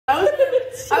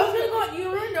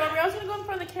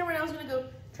camera and I was gonna go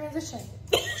transition.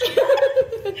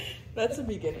 That's the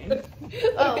beginning.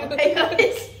 Oh, hey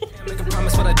guys. Make a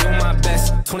promise, but I do my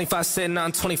best. 25 sitting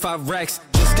on 25 racks.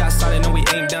 Just got started, no we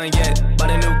ain't done yet. Bought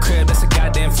a new crib, that's a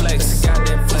goddamn flex.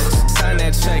 Sign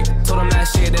that check. Told them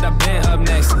last year that I've been up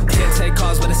next. Can't take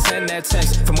calls, but I send that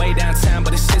text from way downtown,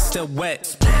 but the shit's still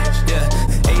wet.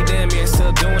 Yeah, ain't damn near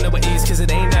still doing it with ease, cause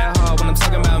it ain't that hard when I'm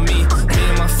talking about me. Me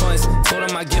and my funds. Told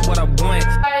them I get what I want.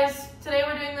 Guys, today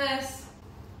we're doing this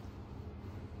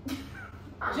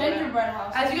gingerbread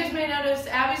house. As you guys may notice,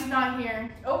 Abby's not here.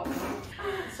 Oh,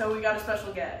 so we got a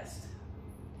special guest.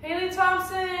 Haley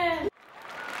Thompson.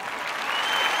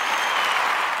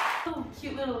 Oh,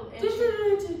 cute little inch.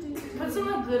 Put some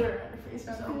little glitter on her face.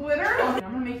 Glitter? I'm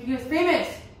gonna make you guys famous.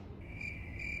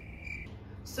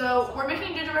 So we're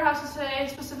making gingerbread houses today,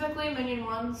 specifically minion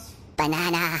ones.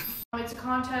 Banana. It's a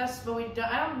contest, but we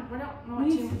don't know what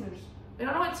teams. We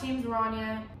don't know what teams we're on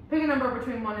yet. Pick a number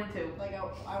between 1 and 2. Like I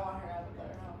want her to have a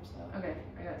better number, so. Okay,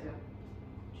 I got 2.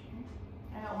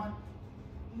 I got 1.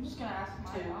 I'm just gonna ask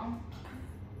my 2. mom.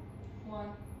 1.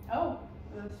 Oh,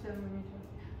 that's definitely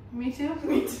Me too?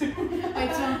 Me too.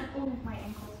 Wait, so, oh, my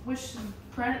ankles. Which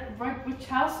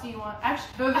house do you want?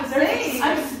 Actually, they're the same.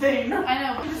 I'm staying. I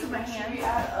know, but this is my Should hand. we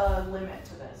add a limit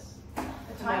to this? To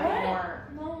make it more.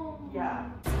 No. Yeah.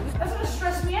 That's gonna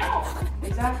stress me out.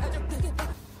 Exactly.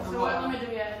 So what limit do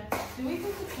we add? Do we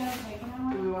think it's gonna take an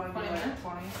hour? Do we want to do 20 it? minutes?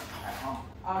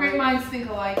 20. Great minds think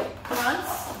alike.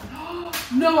 Once?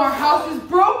 No, our house is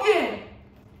broken!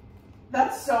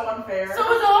 That's so unfair. So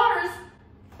is ours.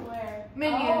 Where?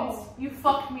 Minions. Oh. You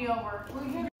fucked me over.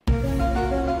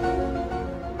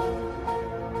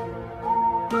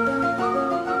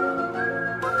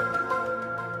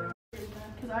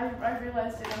 Because I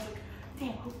realized it. I was like,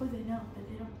 damn, hopefully they know that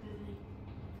they don't.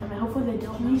 I mean, hopefully they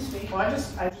don't. Can you speak? Well, I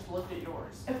just looked at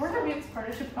yours. If we're gonna be in this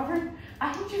partnership cover,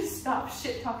 I need you to stop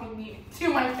shit talking me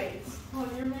to my face. Well,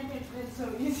 you're making it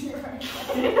so easier right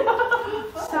now.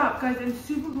 Stop, guys, I'm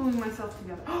super gluing myself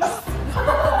together. I love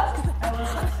that.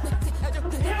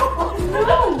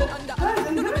 No! Guys,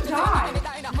 I'm gonna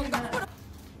die.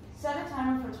 Set a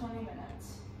timer for 20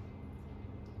 minutes.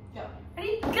 Go.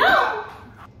 Ready? Go!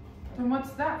 Then what's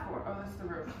that for? Oh, that's the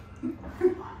rope.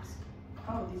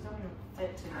 Oh, these don't even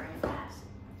fit to very fast.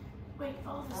 Wait,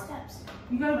 follow the steps.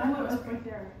 You gotta glue it up right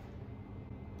there.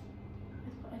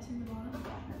 It's in the bottom.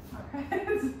 Okay.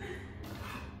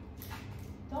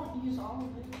 Don't use all of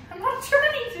it. I'm not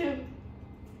trying to.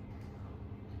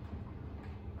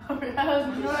 Okay,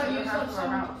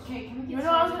 can we You get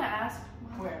know what I was gonna ask?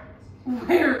 Where?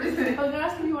 Where is it? I was gonna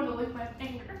ask if you wanted to lick my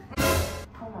finger.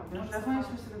 Hold on, there's definitely a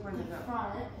specific way to the go.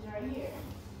 front is right here.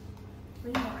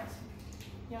 What do you want?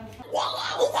 No,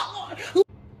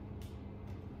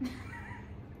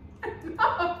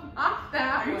 not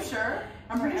that Are you way. sure?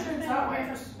 I'm pretty sure it's that way.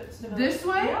 This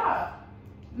way? Yeah.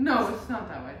 No, it's not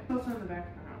that way. It's also in the back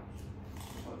of the house.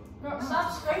 Bro,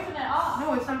 stop scraping it off.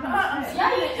 No, it's not gonna fit.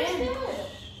 Yeah, you just did.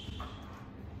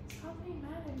 Stop being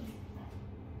mad at me.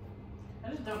 I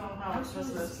just don't know how I'm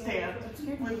supposed to stand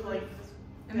with like.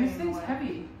 And this thing's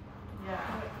heavy. Yeah.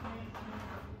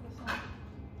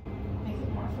 Make it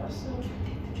more for us to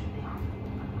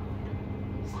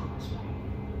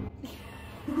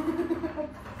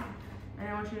And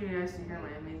I want you guys to hear my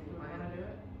amazing plan. Wanna do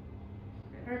it?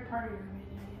 Very part of your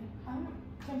amazing idea. I'm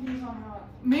confused on how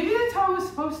Maybe that's how it was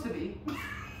supposed to be.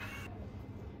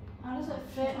 how does it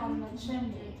fit on the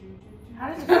chimney?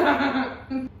 How does it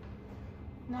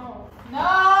No.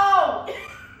 No!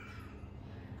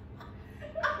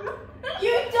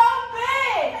 You dumb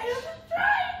bitch! I was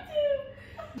trying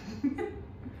to!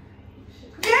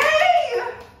 Yay!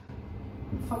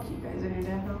 Fuck you guys in your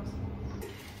damn house.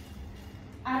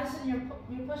 Addison, you're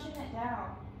pushing it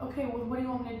down. Okay, well, what do you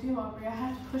want me to do, Aubrey? I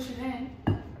have to push it in.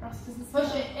 Or else it doesn't Push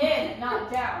sit. it in,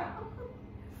 not down.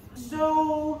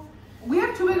 So, we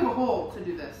have too big of a hole to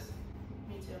do this.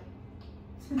 Me too.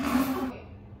 Okay.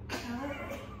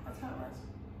 That's how it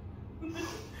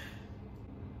works.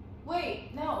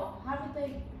 Wait, no. How did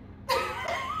they?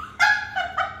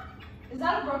 Is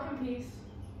that a broken piece?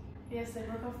 Yes, they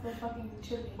broke off the fucking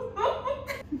chimney.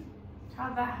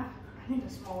 How'd that happen? I need a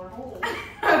smaller hole.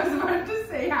 I was about to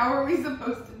say, how are we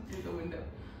supposed to do the window?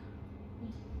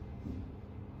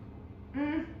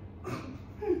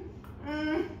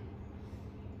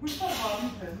 Where's that bobby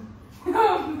pin?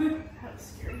 That was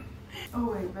scary.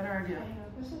 Oh wait, better idea.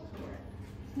 This looks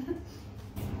weird.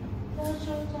 I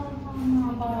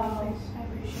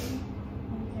appreciate it.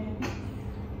 Okay.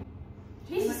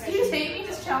 Jesus, do you just hate me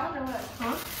this challenge or what?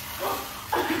 Huh?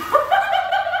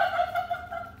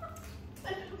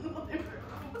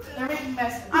 They're making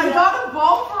messes. I got a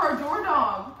ball for our door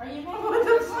dog.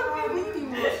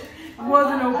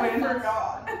 wasn't I open.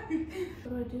 forgot. What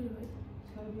do I do to it?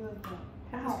 It's gotta be like that.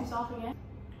 Take this piece off again?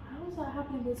 How is that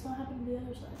happening, but it's not happening to the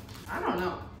other side? I don't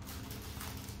know.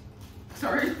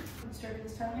 Sorry. Let's start it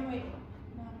this time. Wait.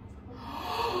 No.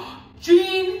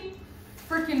 Gene!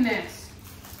 Freaking this.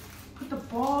 Put the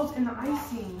balls in the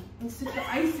icing. And stick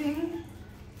the icing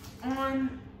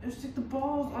on, or stick the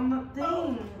balls on the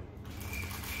thing.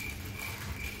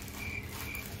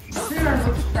 Dude, our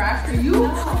lips cracked.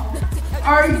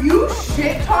 Are you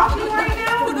shit talking right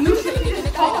now? You should be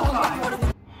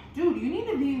disqualified. Dude, you need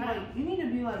to be like, I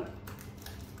don't know.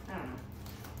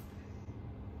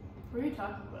 What are you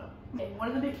talking about? Okay,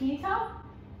 one of the bikini top?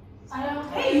 I don't.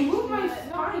 Hey, you moved my No,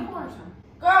 spine come on. person.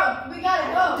 Girl, we gotta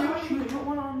go. Do you put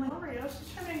one on like, Sorry, I was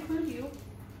just trying to include you.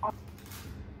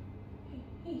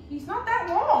 hey, he's not that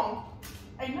long.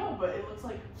 I know, but it looks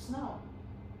like snow.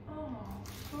 Oh,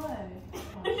 good.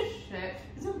 Oh shit.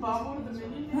 Isn't Bob one of the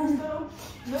minion names though?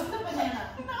 Move the banana.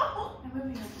 No. I'm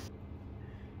moving it.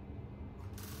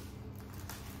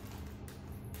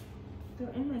 They're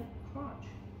in my crotch.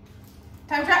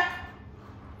 Time check.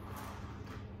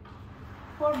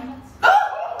 4 minutes.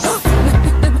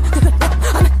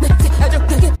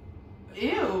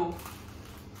 Ew.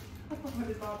 What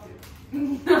did Bob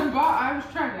do? I was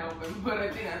trying to help him, but I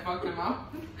think I fucked him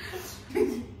up.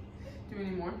 Do we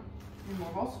need more? Need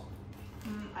more balls?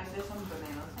 I said some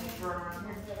bananas. Can you throw it around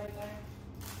here? Right there.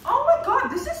 Oh my god,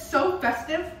 this is so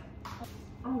festive.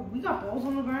 Oh, we got balls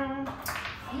on the ground.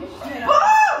 You should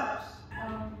Bob!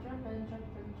 jump in.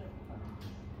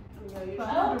 Yeah, you But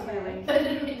should okay. really. I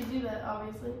didn't mean to do that,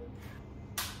 obviously.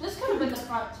 This could have been the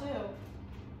front too.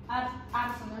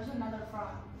 Addison, there's another front.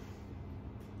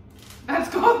 That's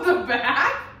called the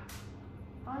back?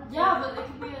 Yeah, but it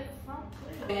could be at the front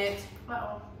too. It.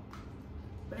 Uh-oh.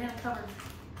 Banana covered.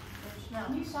 There's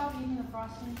Can you stop eating the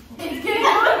frosting? It's getting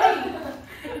on me!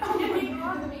 It's getting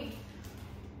on me.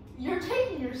 You're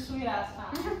taking your sweet ass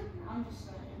time. I'm just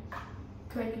saying.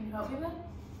 Craig, can you help me then?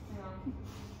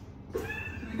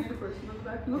 You need a person on the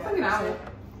back. You look like an owl.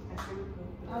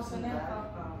 I was thinking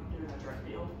about- doing a drug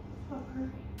deal. Oh,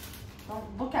 perfect.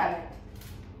 Don't look at it.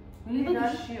 We need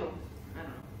like a shield. I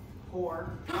Whore.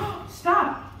 don't know.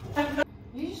 Stop!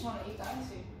 You just want to eat the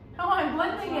icing. No, I'm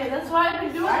blending it. That's why I've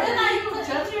been doing Why it. did Then you I put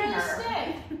judge it in the her?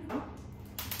 stick.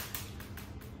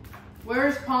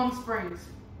 Where's Palm Springs? Is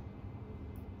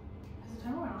the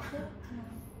timer on?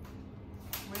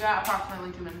 We got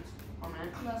approximately 2 minutes. 1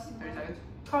 minute. Less than 30 that. seconds.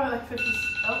 Probably like 50.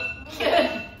 Oh,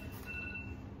 good.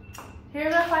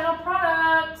 Here's our final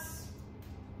products.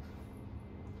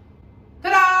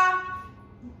 Ta-da!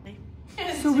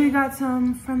 So we got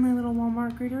some friendly little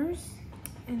Walmart greeters.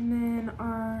 And then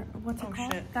our, what's it Oh,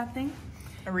 called? shit. That thing?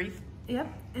 A wreath. Yep.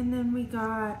 And then we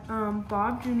got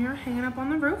Bob Jr. hanging up on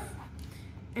the roof.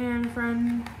 And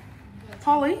friend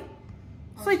Polly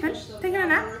sleeping, taking a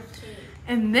nap.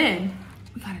 And then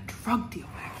we got a drug deal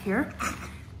back here.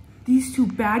 These two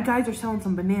bad guys are selling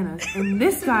some bananas. And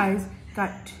this guy's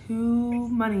got 2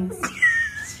 monies.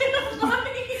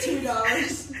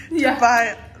 $2. Yeah.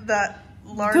 Buy that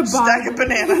large To buy- stack of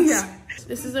bananas. Yeah.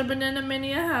 This is our banana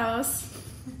mania house.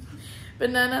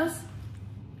 Bananas.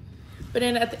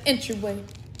 Banana at the entryway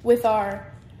with our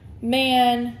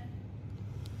man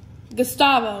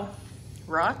Gustavo.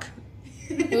 Rock.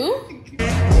 Who?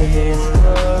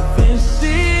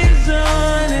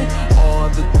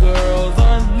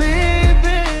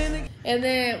 And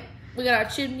then we got our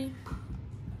chimney.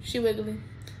 She wiggly.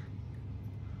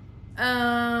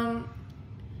 Aubrey,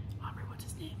 what's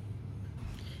his name?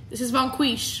 This is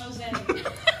Vanquish. Jose.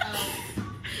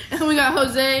 And we got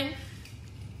Jose.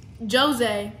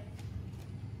 Jose.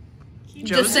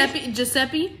 Giuseppe.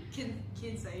 Giuseppe.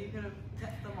 Quince, you could have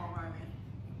kept them all right.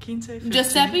 Quince. 15.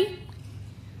 Giuseppe.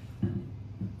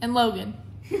 And Logan.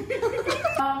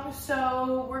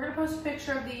 So we're gonna post a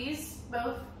picture of these,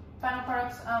 both final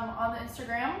products, on the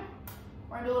Instagram.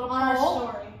 We're gonna do a little On our poll.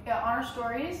 story. Yeah, on our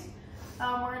stories. We're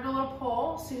gonna do a little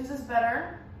poll, see whose is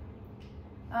better.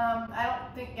 I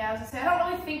don't think, yeah, I was gonna say, I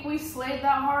don't really think we slayed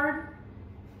that hard,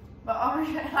 but Aubrey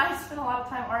and I spent a lot of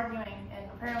time arguing, and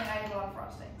apparently I ate a lot of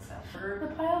frosting. So the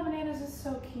pile of bananas is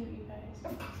so cute, you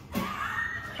guys.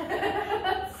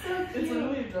 That's so cute. It's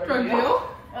literally a drug Drug deal. deal?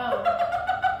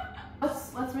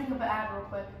 Let's make up an ad real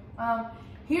quick.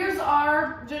 Here's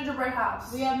our gingerbread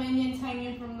house. We have minions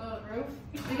hanging from the roof.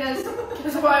 Because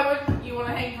why would you want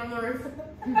to hang from the roof?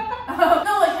 No,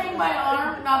 like hang by an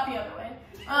arm, not the other way.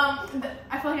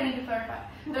 I feel like I need to clarify.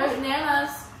 There's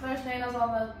nanas. There's nanas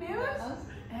on the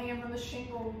hanging from the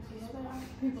shingles. You know that?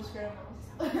 People's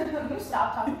grandmas. You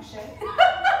stop talking shit.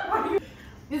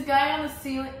 This guy on the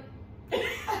ceiling.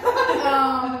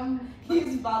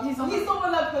 He's the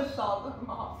one that pushed all of them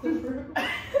off the roof.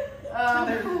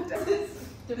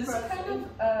 This is kind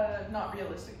of not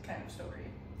realistic kind of story,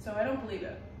 so I don't believe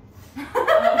it.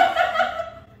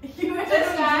 You went to This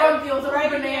some guy drug deals over right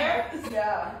bananas.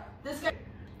 Yeah. This guy.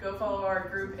 Go follow our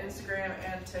group Instagram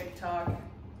and TikTok.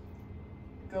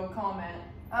 Go comment.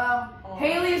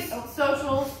 Haley's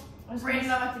socials.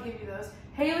 Brandon, I'm about to give you those.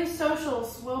 Haley's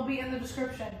socials will be in the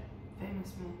description.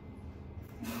 Famous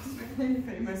me.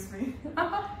 Famous me.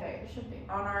 Okay, it should be.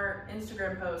 On our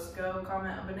Instagram post, go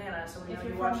comment a banana so we If know you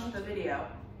you're watched from- the video.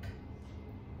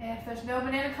 And if there's no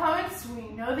banana comments, we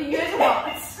know that you guys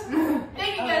bots.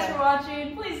 Thank you guys for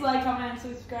watching. Please like, comment, and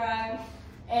subscribe.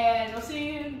 And we'll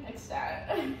see you next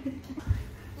time.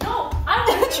 No, I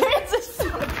want to transition.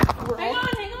 Hang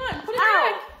on. Put it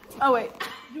back. Oh wait.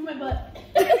 Do my butt.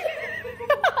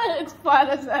 It's flat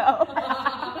as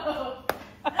hell.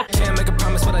 Can't make a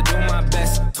promise, but I do my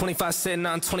best. 25 sitting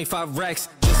on 25 racks.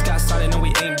 Just got started, no, we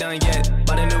ain't done yet.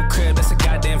 But a new crib, that's a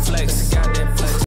goddamn flex.